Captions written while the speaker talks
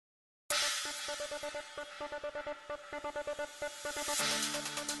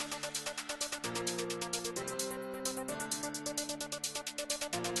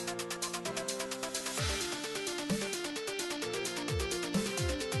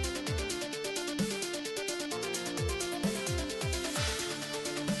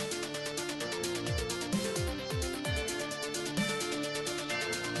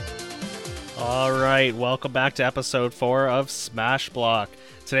Alright, welcome back to episode 4 of Smash Block.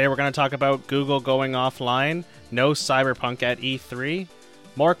 Today we're going to talk about Google going offline, no Cyberpunk at E3,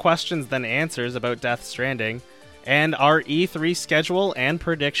 more questions than answers about Death Stranding, and our E3 schedule and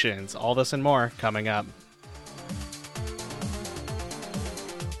predictions. All this and more coming up.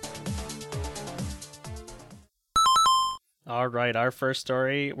 Alright, our first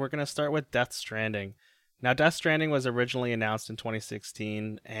story, we're going to start with Death Stranding. Now, Death Stranding was originally announced in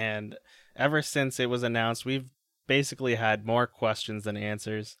 2016, and ever since it was announced, we've basically had more questions than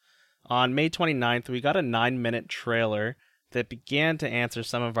answers. On May 29th, we got a 9-minute trailer that began to answer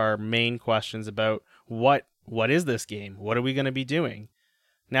some of our main questions about what is this game? What are we going to be doing?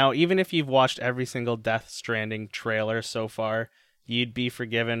 Now, even if you've watched every single Death Stranding trailer so far, you'd be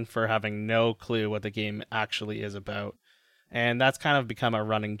forgiven for having no clue what the game actually is about. And that's kind of become a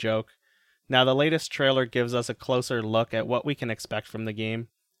running joke. Now, the latest trailer gives us a closer look at what we can expect from the game.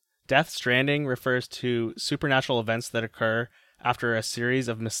 Death Stranding refers to supernatural events that occur after a series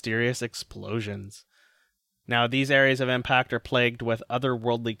of mysterious explosions. Now, these areas of impact are plagued with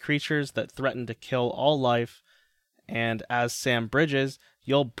otherworldly creatures that threaten to kill all life, and as Sam Bridges,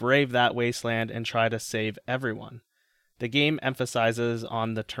 you'll brave that wasteland and try to save everyone. The game emphasizes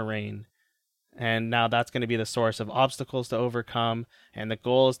on the terrain. And now that's going to be the source of obstacles to overcome, and the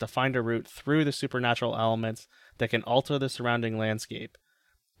goal is to find a route through the supernatural elements that can alter the surrounding landscape.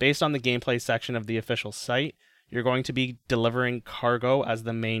 Based on the gameplay section of the official site, you're going to be delivering cargo as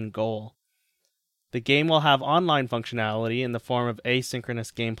the main goal. The game will have online functionality in the form of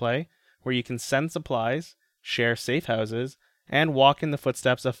asynchronous gameplay, where you can send supplies, share safe houses, and walk in the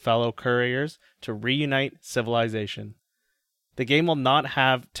footsteps of fellow couriers to reunite civilization. The game will not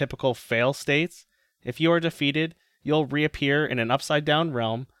have typical fail states. If you are defeated, you'll reappear in an upside-down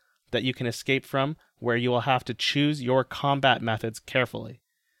realm that you can escape from, where you will have to choose your combat methods carefully,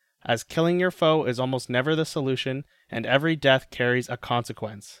 as killing your foe is almost never the solution, and every death carries a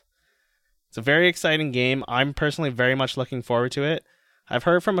consequence. It's a very exciting game. I'm personally very much looking forward to it. I've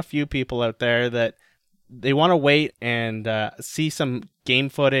heard from a few people out there that they want to wait and see some game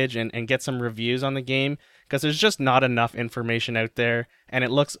footage and get some reviews on the game, because there's just not enough information out there, and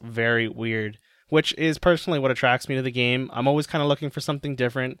it looks very weird, which is personally what attracts me to the game. I'm always kind of looking for something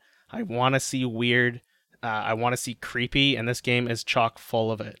different. I want to see weird, I want to see creepy, and this game is chock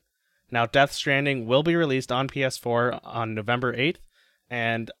full of it. Now, Death Stranding will be released on PS4 on November 8th,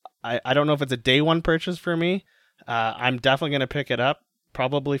 and I don't know if it's a day one purchase for me. I'm definitely going to pick it up,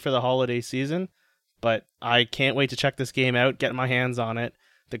 probably for the holiday season, but I can't wait to check this game out, get my hands on it.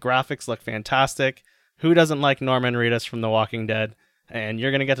 The graphics look fantastic. Who doesn't like Norman Reedus from The Walking Dead? And you're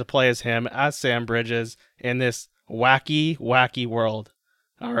going to get to play as him, as Sam Bridges, in this wacky, wacky world.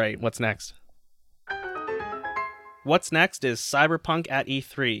 All right, what's next? What's next is Cyberpunk at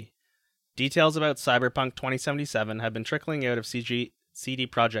E3. Details about Cyberpunk 2077 have been trickling out of CD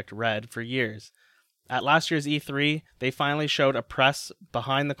Projekt Red for years. At last year's E3, they finally showed a press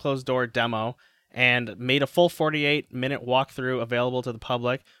behind-the-closed-door demo and made a full 48-minute walkthrough available to the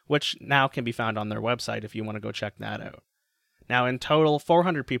public, which now can be found on their website if you want to go check that out. Now, in total,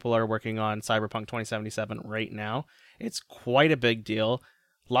 400 people are working on Cyberpunk 2077 right now. It's quite a big deal.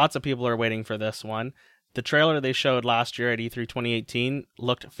 Lots of people are waiting for this one. The trailer they showed last year at E3 2018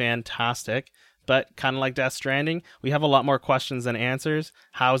 looked fantastic, but kind of like Death Stranding, we have a lot more questions than answers.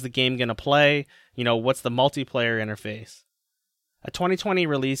 How's the game going to play? What's the multiplayer interface? A 2020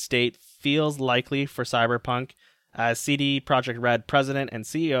 release date feels likely for Cyberpunk, as CD Projekt Red president and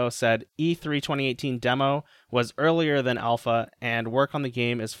CEO said E3 2018 demo was earlier than alpha and work on the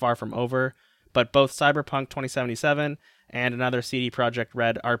game is far from over, but both Cyberpunk 2077 and another CD Projekt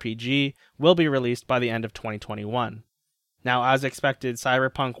Red RPG will be released by the end of 2021. Now, as expected,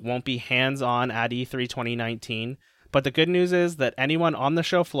 Cyberpunk won't be hands-on at E3 2019, but the good news is that anyone on the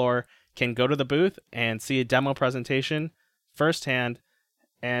show floor can go to the booth and see a demo presentation firsthand,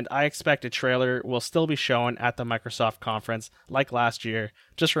 and I expect a trailer will still be shown at the Microsoft conference like last year,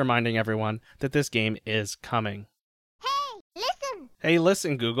 just reminding everyone that this game is coming. Hey,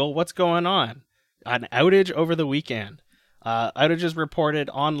 listen, Google, what's going on? An outage over the weekend. Outages reported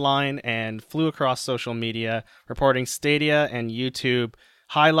online and flew across social media, reporting Stadia and YouTube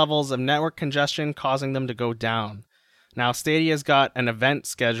high levels of network congestion causing them to go down. Now, Stadia's got an event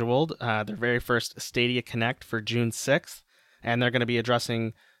scheduled, their very first Stadia Connect for June 6th, and they're going to be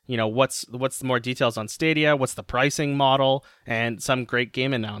addressing, what's the more details on Stadia, what's the pricing model, and some great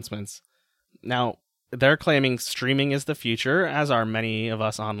game announcements. Now, they're claiming streaming is the future, as are many of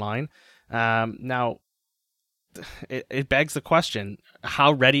us online. Now, it begs the question,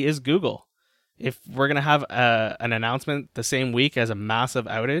 how ready is Google? If we're going to have an announcement the same week as a massive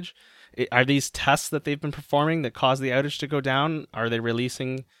outage, are these tests that they've been performing that cause the outage to go down? Are they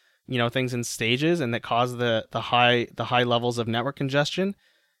releasing, things in stages and that cause the high levels of network congestion?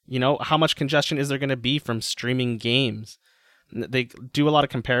 How much congestion is there going to be from streaming games? They do a lot of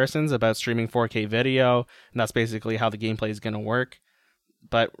comparisons about streaming 4K video, and that's basically how the gameplay is going to work.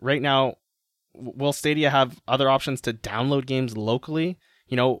 But right now, will Stadia have other options to download games locally?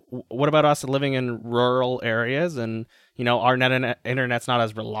 What about us living in rural areas and, our internet's not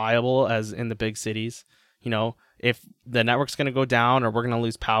as reliable as in the big cities? If the network's going to go down or we're going to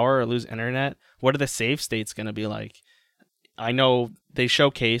lose power or lose internet, what are the save states going to be like? I know they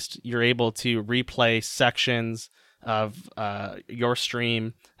showcased you're able to replay sections of your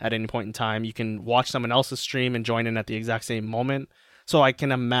stream at any point in time. You can watch someone else's stream and join in at the exact same moment. So I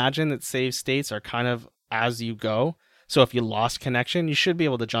can imagine that save states are kind of as you go. So if you lost connection, you should be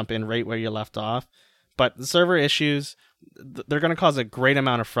able to jump in right where you left off. But the server issues, they're going to cause a great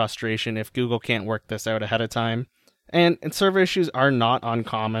amount of frustration if Google can't work this out ahead of time. And server issues are not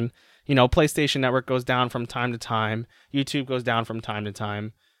uncommon. PlayStation Network goes down from time to time. YouTube goes down from time to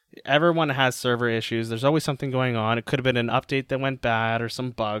time. Everyone has server issues. There's always something going on. It could have been an update that went bad or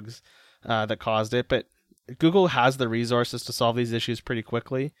some bugs that caused it. But Google has the resources to solve these issues pretty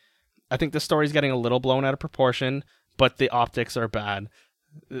quickly. I think the story's getting a little blown out of proportion, but the optics are bad.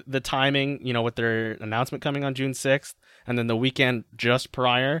 The timing, with their announcement coming on June 6th, and then the weekend just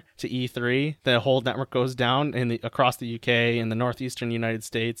prior to E3, the whole network goes down across the UK and the northeastern United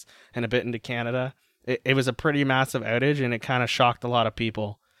States and a bit into Canada. It was a pretty massive outage, and it kind of shocked a lot of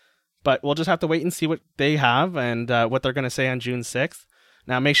people. But we'll just have to wait and see what they have and what they're going to say on June 6th.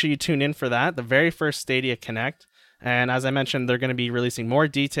 Now, make sure you tune in for that, the very first Stadia Connect. And as I mentioned, they're going to be releasing more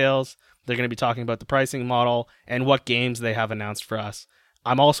details. They're going to be talking about the pricing model and what games they have announced for us.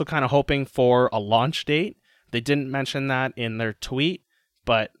 I'm also kind of hoping for a launch date. They didn't mention that in their tweet,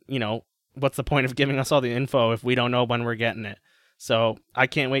 but, what's the point of giving us all the info if we don't know when we're getting it? So I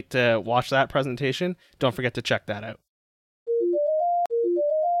can't wait to watch that presentation. Don't forget to check that out.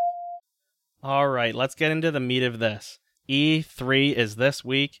 All right, let's get into the meat of this. E3 is this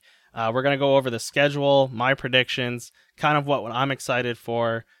week. We're going to go over the schedule, my predictions, kind of what I'm excited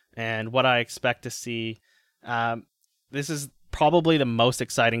for, and what I expect to see. This is probably the most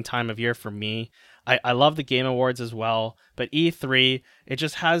exciting time of year for me. I love the Game Awards as well, but E3, it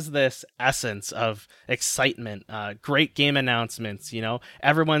just has this essence of excitement, great game announcements,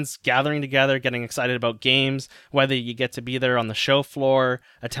 everyone's gathering together, getting excited about games, whether you get to be there on the show floor,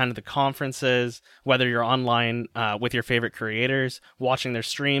 attend the conferences, whether you're online with your favorite creators, watching their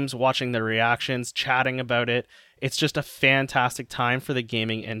streams, watching their reactions, chatting about it. It's just a fantastic time for the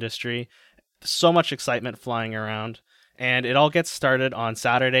gaming industry. So much excitement flying around, and it all gets started on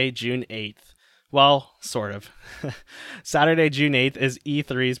Saturday, June 8th. Well, sort of. Saturday, June 8th is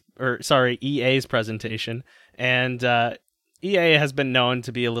EA's presentation, and EA has been known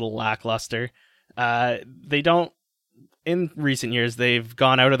to be a little lackluster. In recent years, they've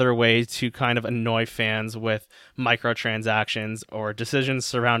gone out of their way to kind of annoy fans with microtransactions or decisions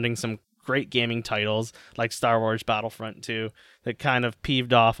surrounding some great gaming titles like Star Wars Battlefront 2 that kind of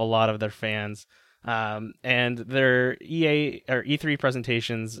peeved off a lot of their fans. And their E3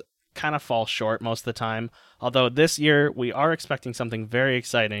 presentations kind of fall short most of the time. Although this year we are expecting something very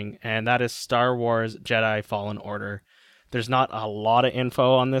exciting, and that is Star Wars Jedi Fallen Order. There's not a lot of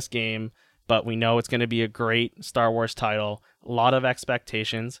info on this game, but we know it's going to be a great Star Wars title. A lot of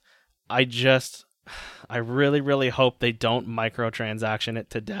expectations. I really, really hope they don't microtransaction it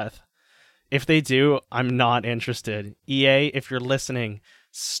to death. If they do, I'm not interested. EA, if you're listening,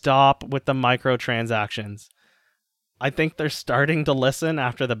 stop with the microtransactions. I think they're starting to listen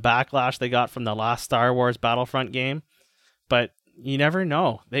after the backlash they got from the last Star Wars Battlefront game, but you never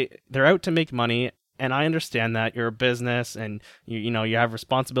know. They're out to make money, and I understand that you're a business and you have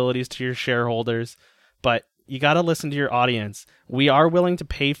responsibilities to your shareholders, but you got to listen to your audience. We are willing to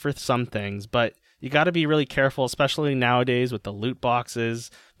pay for some things, but you got to be really careful, especially nowadays with the loot boxes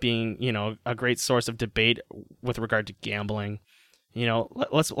being, a great source of debate with regard to gambling.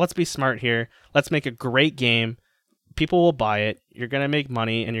 Let's be smart here. Let's make a great game. People will buy it. You're going to make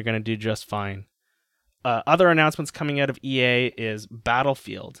money, and you're going to do just fine. Other announcements coming out of EA is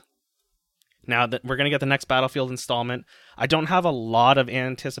Battlefield. Now that we're going to get the next Battlefield installment, I don't have a lot of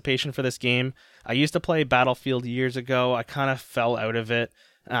anticipation for this game. I used to play Battlefield years ago. I kind of fell out of it.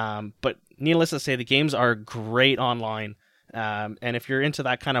 But needless to say, the games are great online. And if you're into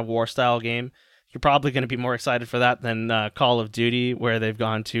that kind of war style game, you're probably going to be more excited for that than Call of Duty, where they've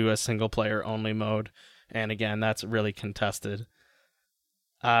gone to a single player only mode. And again, that's really contested.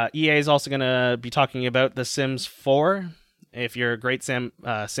 EA is also going to be talking about The Sims 4. If you're a great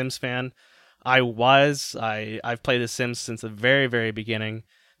Sims fan, I've played The Sims since the very, very beginning,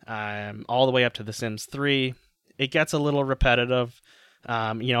 all the way up to The Sims 3. It gets a little repetitive.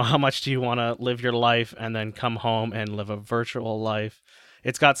 How much do you want to live your life and then come home and live a virtual life?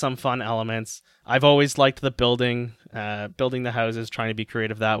 It's got some fun elements. I've always liked the building the houses, trying to be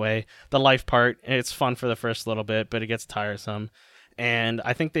creative that way. The life part, it's fun for the first little bit, but it gets tiresome. And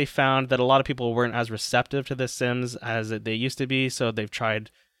I think they found that a lot of people weren't as receptive to The Sims as they used to be, so they've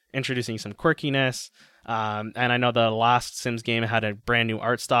tried introducing some quirkiness. And I know the last Sims game had a brand new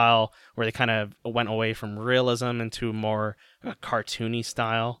art style where they kind of went away from realism into more cartoony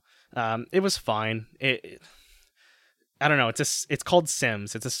style. It was fine. I don't know. It's called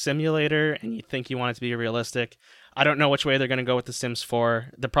Sims. It's a simulator, and you think you want it to be realistic. I don't know which way they're going to go with The Sims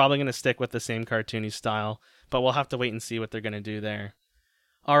 4. They're probably going to stick with the same cartoony style, but we'll have to wait and see what they're going to do there.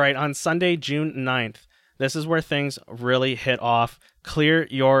 All right, on Sunday, June 9th, this is where things really hit off. Clear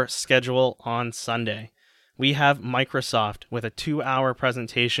your schedule on Sunday. We have Microsoft with a 2-hour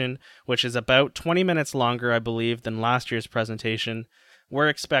presentation, which is about 20 minutes longer, I believe, than last year's presentation. We're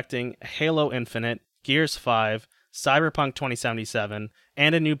expecting Halo Infinite, Gears 5, Cyberpunk 2077,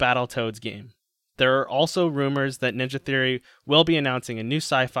 and a new Battletoads game. There are also rumors that Ninja Theory will be announcing a new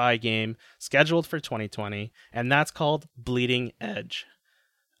sci-fi game scheduled for 2020, and that's called Bleeding Edge.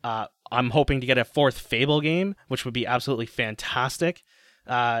 I'm hoping to get a fourth Fable game, which would be absolutely fantastic.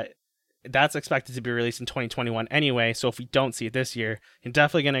 That's expected to be released in 2021 anyway, so if we don't see it this year, you're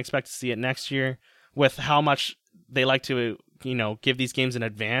definitely going to expect to see it next year. With how much they like to, give these games in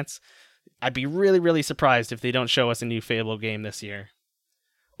advance, I'd be really, really surprised if they don't show us a new Fable game this year.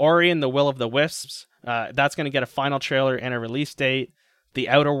 Ori and the Will of the Wisps, that's going to get a final trailer and a release date. The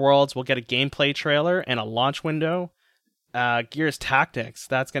Outer Worlds will get a gameplay trailer and a launch window. Gears Tactics,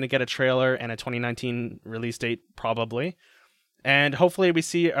 that's going to get a trailer and a 2019 release date, probably. And hopefully we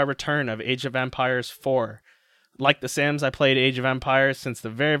see a return of Age of Empires 4. Like The Sims, I played Age of Empires since the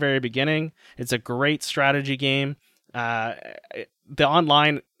very, very beginning. It's a great strategy game. The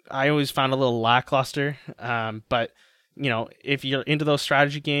online, I always found a little lackluster. But, if you're into those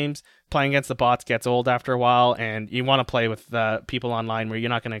strategy games, playing against the bots gets old after a while, and you want to play with people online where you're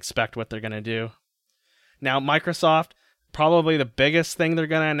not going to expect what they're going to do. Now, Microsoft, probably the biggest thing they're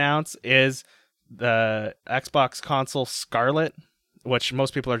going to announce is the Xbox console Scarlet, which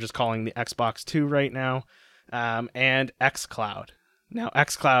most people are just calling the Xbox 2 right now, and xCloud. Now,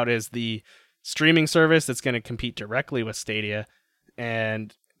 xCloud is the streaming service that's going to compete directly with Stadia,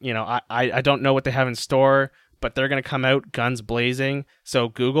 and, I don't know what they have in store, but they're going to come out guns blazing, so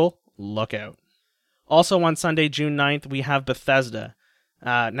Google, look out. Also on Sunday, June 9th, we have Bethesda.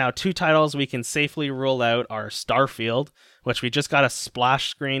 Now, 2 titles we can safely rule out are Starfield, which we just got a splash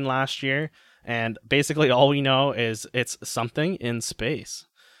screen last year, and basically all we know is it's something in space.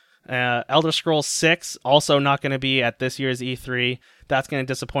 Elder Scrolls 6, also not going to be at this year's E3. That's going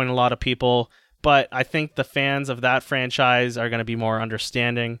to disappoint a lot of people, but I think the fans of that franchise are going to be more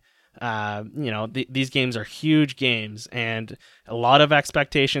understanding. These games are huge games, and a lot of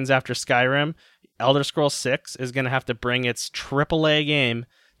expectations after Skyrim. Elder Scrolls 6 is going to have to bring its AAA game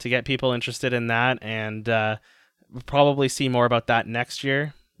to get people interested in that, and we'll probably see more about that next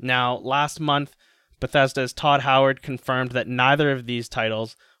year. Now, last month, Bethesda's Todd Howard confirmed that neither of these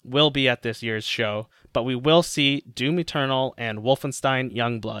titles will be at this year's show, but we will see Doom Eternal and Wolfenstein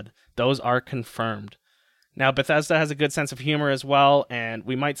Youngblood. Those are confirmed. Now, Bethesda has a good sense of humor as well, and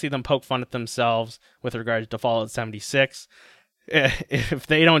we might see them poke fun at themselves with regards to Fallout 76. If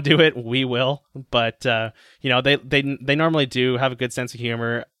they don't do it, we will. But they normally do have a good sense of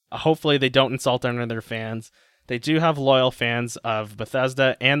humor. Hopefully, they don't insult any of their fans. They do have loyal fans of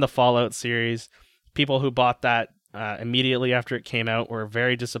Bethesda and the Fallout series. People who bought that immediately after it came out were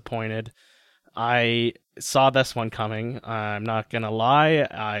very disappointed. I saw this one coming. I'm not gonna lie.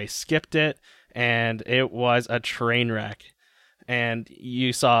 I skipped it, and it was a train wreck. And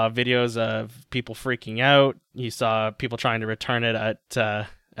you saw videos of people freaking out. You saw people trying to return it at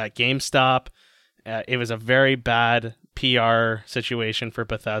GameStop. It was a very bad PR situation for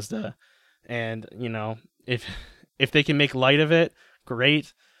Bethesda. And, if they can make light of it,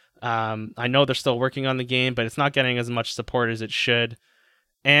 great. I know they're still working on the game, but it's not getting as much support as it should.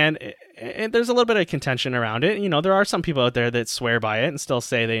 And there's a little bit of contention around it. There are some people out there that swear by it and still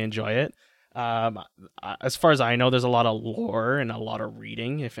say they enjoy it. As far as I know, there's a lot of lore and a lot of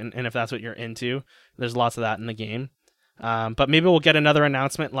reading, if that's what you're into. There's lots of that in the game. But maybe we'll get another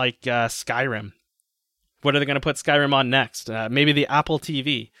announcement like Skyrim. What are they going to put Skyrim on next? Maybe the Apple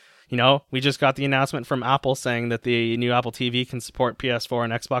TV. We just got the announcement from Apple saying that the new Apple TV can support PS4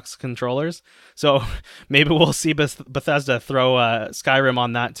 and Xbox controllers. So maybe we'll see Bethesda throw Skyrim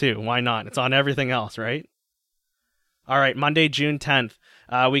on that too. Why not? It's on everything else, right? All right, Monday, June 10th,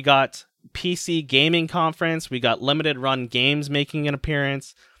 we got PC Gaming Conference. We got Limited Run Games making an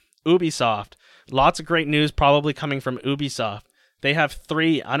appearance. Ubisoft. Lots of great news probably coming from Ubisoft. They have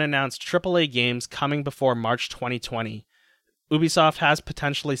 3 unannounced AAA games coming before March 2020. Ubisoft has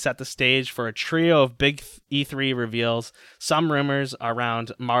potentially set the stage for a trio of big E3 reveals. Some rumors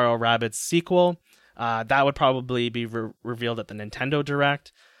around Mario Rabbids sequel. That would probably be revealed at the Nintendo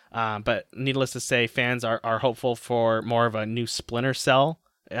Direct. But needless to say, fans are hopeful for more of a new Splinter Cell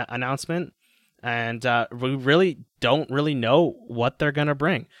announcement. And we really don't know what they're going to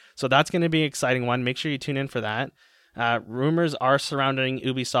bring. So that's going to be an exciting one. Make sure you tune in for that. Rumors are surrounding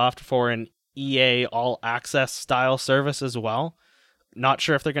Ubisoft for an EA All Access style service as well. Not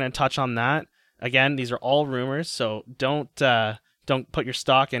sure if they're going to touch on that. Again, these are all rumors, so don't put your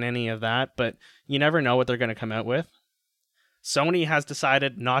stock in any of that, but you never know what they're going to come out with. Sony has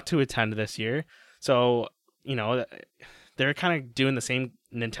decided not to attend this year, so they're kind of doing the same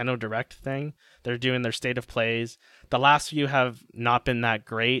Nintendo Direct thing. They're doing their state of plays. The last few have not been that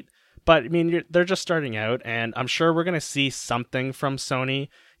great, but I mean they're just starting out, and I'm sure we're going to see something from Sony.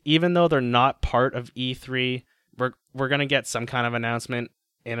 Even though they're not part of E3, we're going to get some kind of announcement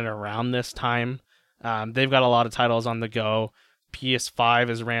in and around this time. They've got a lot of titles on the go. PS5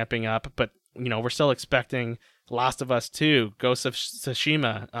 is ramping up, but we're still expecting Last of Us 2, Ghost of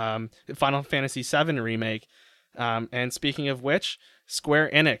Tsushima, Final Fantasy VII Remake. And speaking of which, Square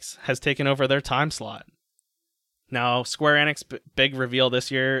Enix has taken over their time slot. Now, Square Enix, big reveal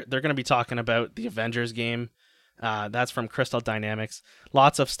this year, they're going to be talking about the Avengers game. That's from Crystal Dynamics.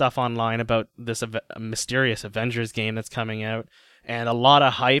 Lots of stuff online about this mysterious Avengers game that's coming out, and a lot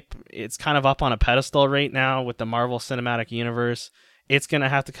of hype. It's kind of up on a pedestal right now with the Marvel Cinematic Universe. It's going to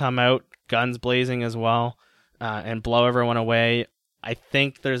have to come out guns blazing as well, and blow everyone away. I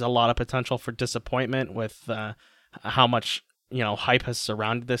think there's a lot of potential for disappointment with how much hype has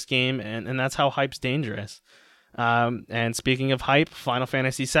surrounded this game, and that's how hype's dangerous. And speaking of hype, Final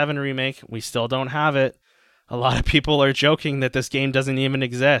Fantasy VII Remake, we still don't have it. A lot of people are joking that this game doesn't even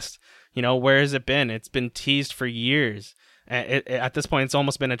exist. Where has it been? It's been teased for years. At this point, it's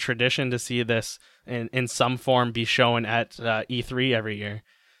almost been a tradition to see this in some form be shown at E3 every year.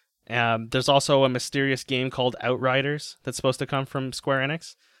 There's also a mysterious game called Outriders that's supposed to come from Square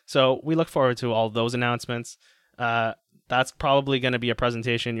Enix. So we look forward to all those announcements. That's probably going to be a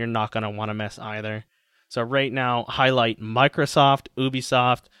presentation you're not going to want to miss either. So right now, highlight Microsoft,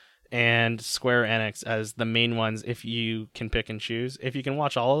 Ubisoft, and Square Enix as the main ones if you can pick and choose. If you can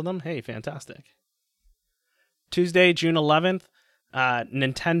watch all of them, hey, fantastic. Tuesday, June 11th,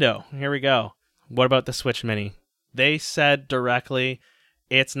 Nintendo. Here we go. What about the Switch Mini? They said directly,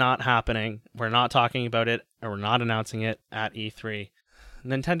 it's not happening. We're not talking about it, or we're not announcing it at E3.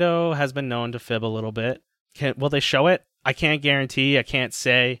 Nintendo has been known to fib a little bit. Will they show it? I can't guarantee. I can't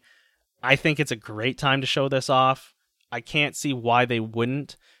say. I think it's a great time to show this off. I can't see why they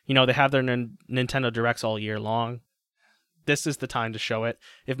wouldn't. They have their Nintendo Directs all year long. This is the time to show it.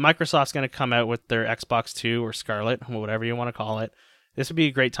 If Microsoft's going to come out with their Xbox 2 or Scarlet, whatever you want to call it, this would be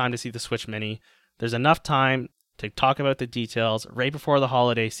a great time to see the Switch Mini. There's enough time to talk about the details right before the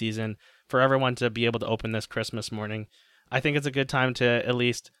holiday season for everyone to be able to open this Christmas morning. I think it's a good time to at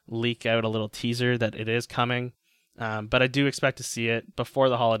least leak out a little teaser that it is coming. But I do expect to see it before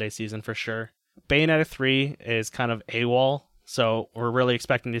the holiday season for sure. Bayonetta 3 is kind of AWOL, so we're really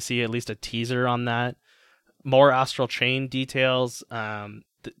expecting to see at least a teaser on that. More Astral Chain details.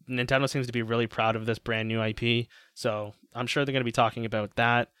 Nintendo seems to be really proud of this brand new IP, so I'm sure they're going to be talking about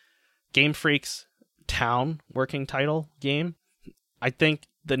that. Game Freak's Town working title game. I think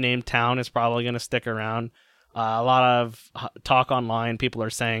the name Town is probably going to stick around. A lot of talk online, people are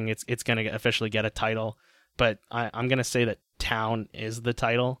saying it's going to officially get a title, but I'm going to say that Town is the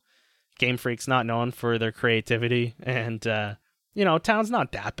title. Game Freak's not known for their creativity, and Town's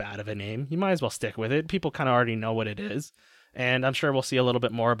not that bad of a name. You might as well stick with it. People kind of already know what it is, and I'm sure we'll see a little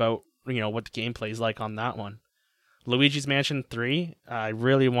bit more about what the gameplay's like on that one. Luigi's Mansion 3, I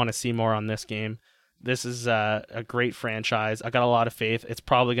really want to see more on this game. This is a great franchise. I got a lot of faith. It's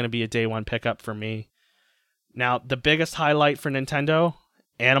probably going to be a day one pickup for me. Now, the biggest highlight for Nintendo,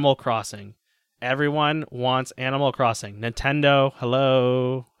 Animal Crossing. Everyone wants Animal Crossing. Nintendo,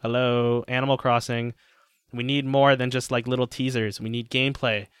 hello, Animal Crossing. We need more than just like little teasers. We need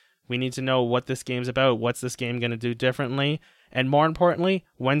gameplay. We need to know what this game's about. What's this game going to do differently? And more importantly,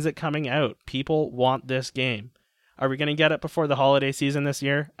 when's it coming out? People want this game. Are we going to get it before the holiday season this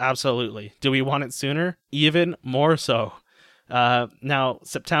year? Absolutely. Do we want it sooner? Even more so. Now,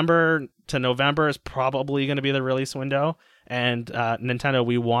 September to November is probably going to be the release window. And Nintendo,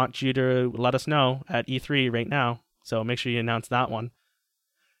 we want you to let us know at E3 right now. So make sure you announce that one.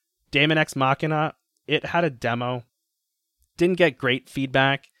 Daemon X Machina, it had a demo. Didn't get great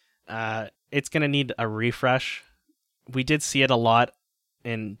feedback. It's going to need a refresh. We did see it a lot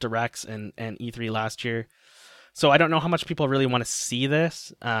in Directs and E3 last year. So I don't know how much people really want to see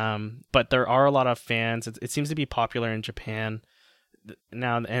this, but there are a lot of fans. It seems to be popular in Japan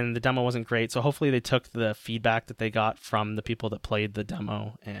now, and the demo wasn't great. So hopefully they took the feedback that they got from the people that played the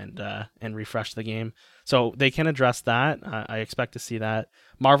demo and refreshed the game. So they can address that. I expect to see that.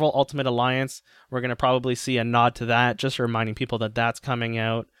 Marvel Ultimate Alliance, we're going to probably see a nod to that, just reminding people that that's coming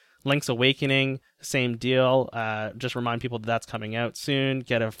out. Link's Awakening, same deal. Just remind people that that's coming out soon.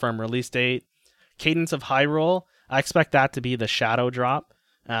 Get a firm release date. Cadence of Hyrule, I expect that to be the shadow drop,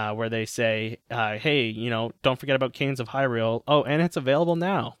 where they say, hey, don't forget about Cadence of Hyrule. Oh, and it's available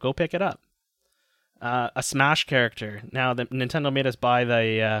now. Go pick it up. A Smash character. Now, Nintendo made us buy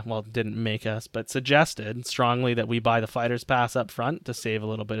didn't make us, but suggested strongly that we buy the Fighter's Pass up front to save a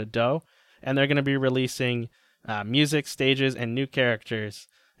little bit of dough. And they're going to be releasing music, stages, and new characters.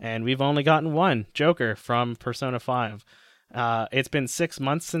 And we've only gotten one, Joker from Persona 5. It's been 6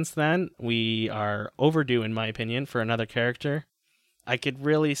 months since then. We are overdue, in my opinion, for another character. I could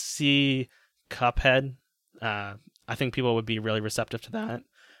really see Cuphead. I think people would be really receptive to that.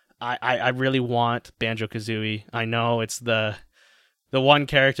 I really want Banjo-Kazooie. I know it's the one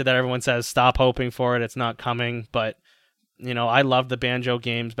character that everyone says, stop hoping for it, it's not coming. But, I loved the Banjo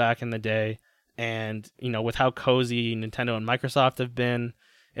games back in the day. And, with how cozy Nintendo and Microsoft have been,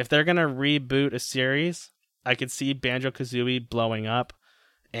 if they're going to reboot a series, I could see Banjo-Kazooie blowing up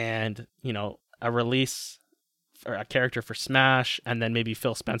and, a release or a character for Smash, and then maybe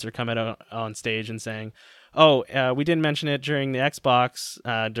Phil Spencer coming out on stage and saying, we didn't mention it during the Xbox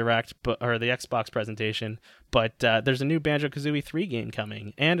Direct or the Xbox presentation, but there's a new Banjo-Kazooie 3 game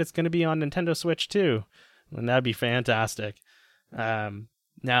coming, and it's going to be on Nintendo Switch too. And that'd be fantastic.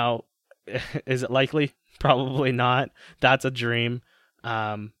 Now, is it likely? Probably not. That's a dream.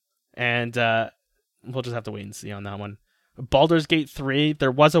 And we'll just have to wait and see on that one. Baldur's Gate 3,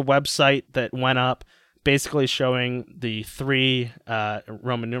 there was a website that went up basically showing the 3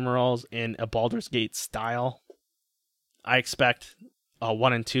 Roman numerals in a Baldur's Gate style. I expect a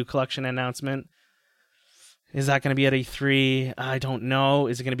 1 and 2 collection announcement. Is that going to be at E3? I don't know.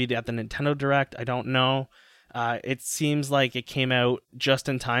 Is it going to be at the Nintendo Direct? I don't know. It seems like it came out just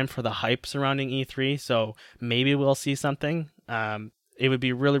in time for the hype surrounding E3, so maybe we'll see something. It would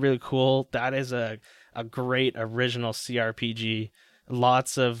be really, really cool. That is a great original CRPG.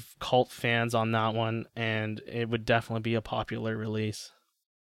 Lots of cult fans on that one, and it would definitely be a popular release.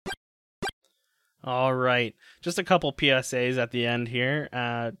 All right, just a couple PSAs at the end here.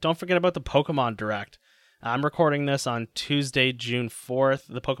 Don't forget about the Pokemon Direct. I'm recording this on Tuesday, June 4th.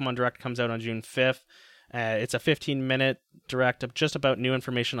 The Pokemon Direct comes out on June 5th. It's a 15-minute direct of just about new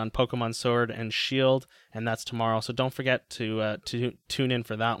information on Pokemon Sword and Shield, and that's tomorrow. So don't forget to tune in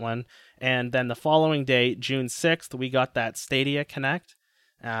for that one. And then the following day, June 6th, we got that Stadia Connect.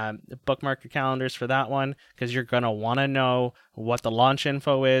 Bookmark your calendars for that one, because you're going to want to know what the launch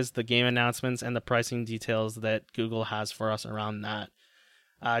info is, the game announcements, and the pricing details that Google has for us around that.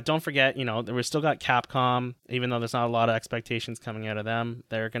 Don't forget, we still got Capcom, even though there's not a lot of expectations coming out of them.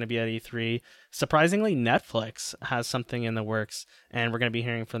 They're going to be at E3. Surprisingly, Netflix has something in the works, and we're going to be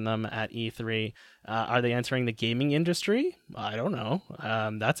hearing from them at E3. Are they entering the gaming industry? I don't know.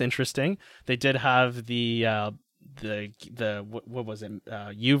 That's interesting. They did have the what was it?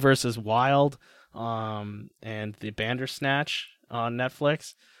 You versus Wild, and the Bandersnatch on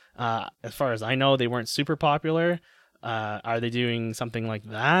Netflix. As far as I know, they weren't super popular. Are they doing something like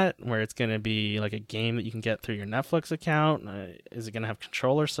that where it's going to be like a game that you can get through your Netflix account? Is it going to have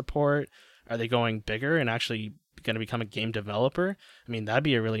controller support? Are they going bigger and actually going to become a game developer? I mean, that'd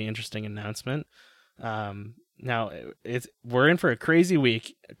be a really interesting announcement. Now, we're in for a crazy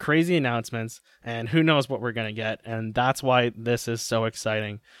week, crazy announcements, and who knows what we're going to get. And that's why this is so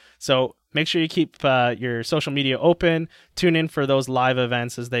exciting. So make sure you keep your social media open. Tune in for those live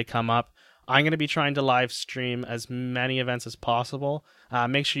events as they come up. I'm going to be trying to live stream as many events as possible.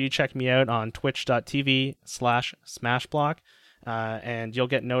 Make sure you check me out on twitch.tv/smashblock. and you'll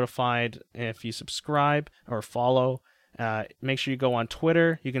get notified if you subscribe or follow. Make sure you go on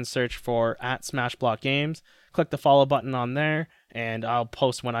Twitter. You can search for @SmashBlockGames. Click the follow button on there, and I'll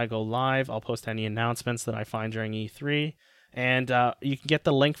post when I go live. I'll post any announcements that I find during E3. And you can get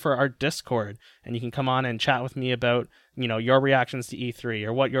the link for our Discord, and you can come on and chat with me about, your reactions to E3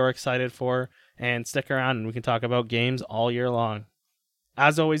 or what you're excited for, and stick around and we can talk about games all year long.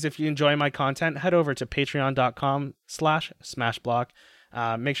 As always, if you enjoy my content, head over to patreon.com/smashblock.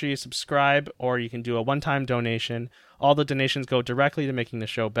 Make sure you subscribe, or you can do a one-time donation. All the donations go directly to making the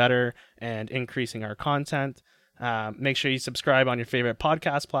show better and increasing our content. Make sure you subscribe on your favorite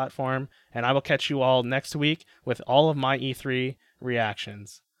podcast platform, and I will catch you all next week with all of my E3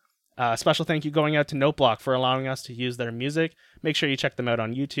 reactions. Special thank you going out to Noteblock for allowing us to use their music. Make sure you check them out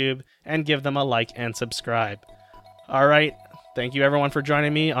on YouTube and give them a like and subscribe. All right, thank you everyone for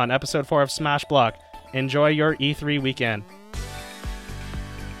joining me on episode 4 of Smash Block. Enjoy your E3 weekend.